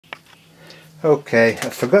Okay, I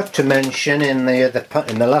forgot to mention in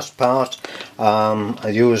the last part, I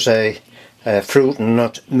use a fruit and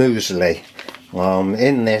nut muesli.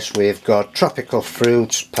 In this we've got tropical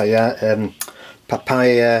fruits, papaya,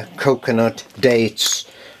 coconut, dates,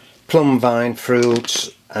 plum vine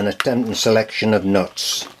fruits, and a tempting selection of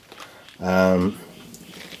nuts.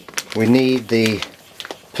 We need the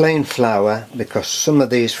plain flour because some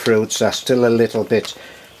of these fruits are still a little bit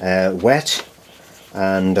wet,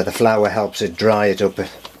 and the flour helps it dry it up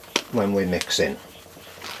when we mix in.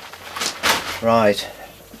 Right,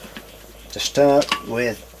 to start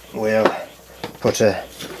with we'll put a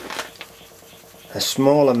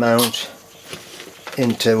small amount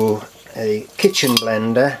into a kitchen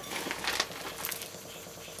blender.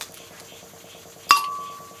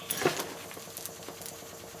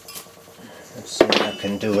 Let's see if I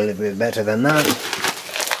can do a little bit better than that.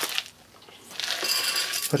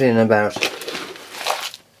 Put in about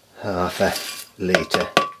half a litre.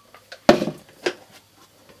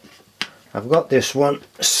 I've got this one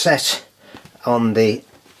set on the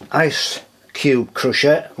ice cube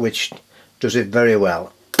crusher, which does it very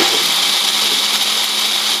well.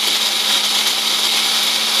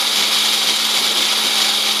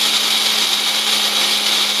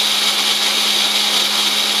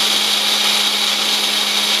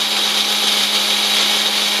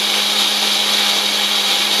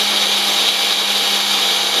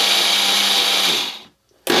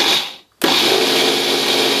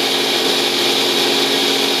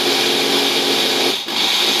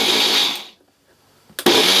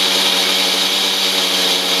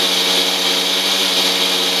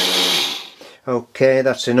 Okay,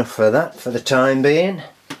 that's enough for that for the time being.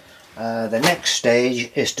 The next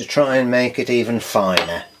stage is to try and make it even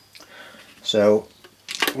finer. So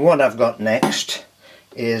what I've got next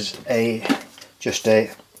is just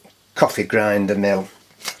a coffee grinder mill.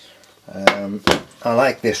 I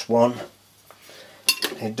like this one.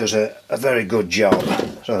 It does a very good job.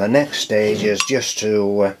 So the next stage is just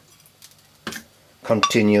to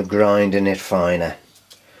continue grinding it finer.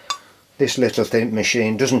 This little thin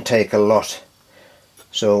machine doesn't take a lot,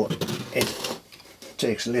 so it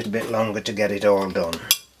takes a little bit longer to get it all done.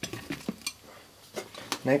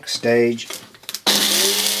 Next stage, put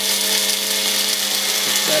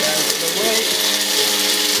that out of the way.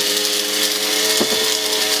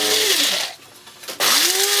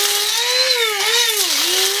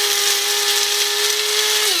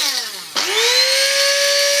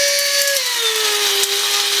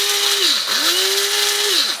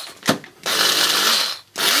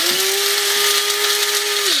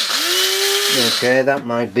 Okay, that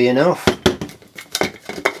might be enough,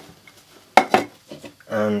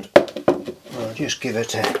 and I'll just give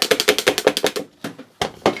it a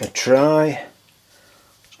try.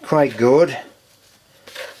 It's quite good.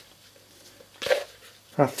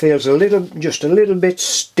 That feels just a little bit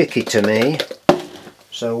sticky to me,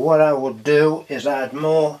 so what I would do is add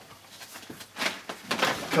more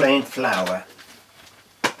plain flour.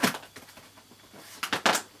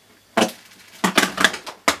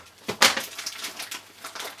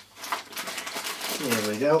 There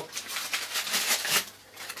we go.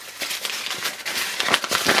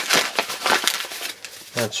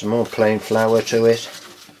 Add some more plain flour to it,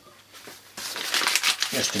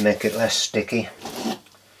 just to make it less sticky.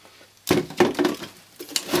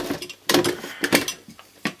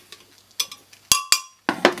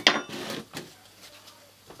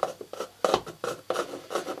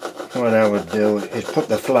 What I would do is put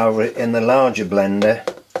the flour in the larger blender,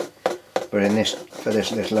 but for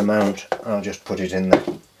this little amount I'll just put it in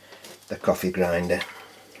the coffee grinder.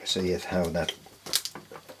 See how that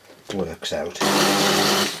works out.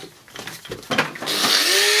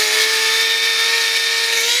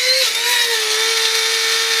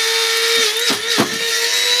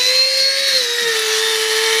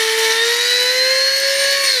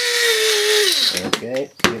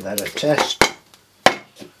 Okay, give that a test.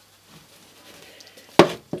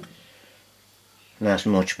 That's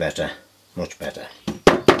much better, much better.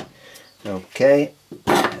 Okay,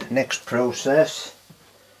 next process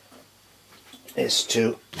is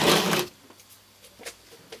to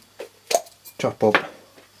top up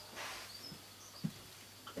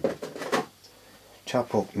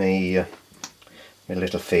my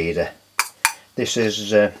little feeder. This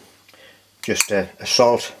is just a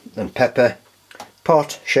salt and pepper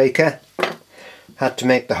pot shaker. Had to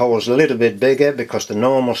make the holes a little bit bigger because the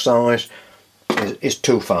normal size is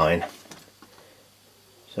too fine.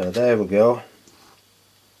 So there we go.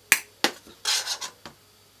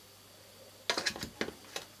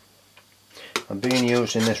 I've been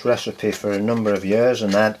using this recipe for a number of years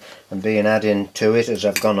and been adding to it as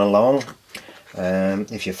I've gone along.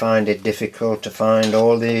 If you find it difficult to find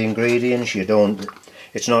all the ingredients,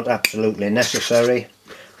 it's not absolutely necessary.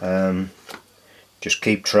 Just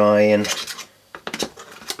keep trying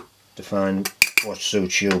to find what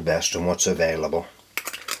suits you best and what's available.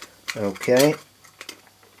 Okay,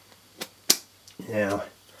 now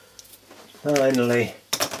finally,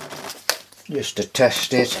 just to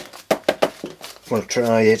test it, we'll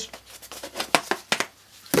try it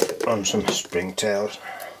on some Springtails.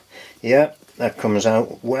 Yeah, that comes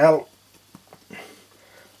out well,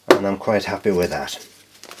 and I'm quite happy with that.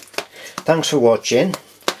 Thanks for watching.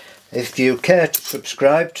 If you care to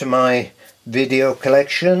subscribe to my video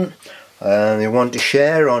collection and you want to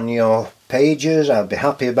share on your pages, I'll be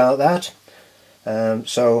happy about that.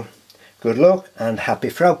 So good luck and happy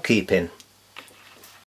frog keeping.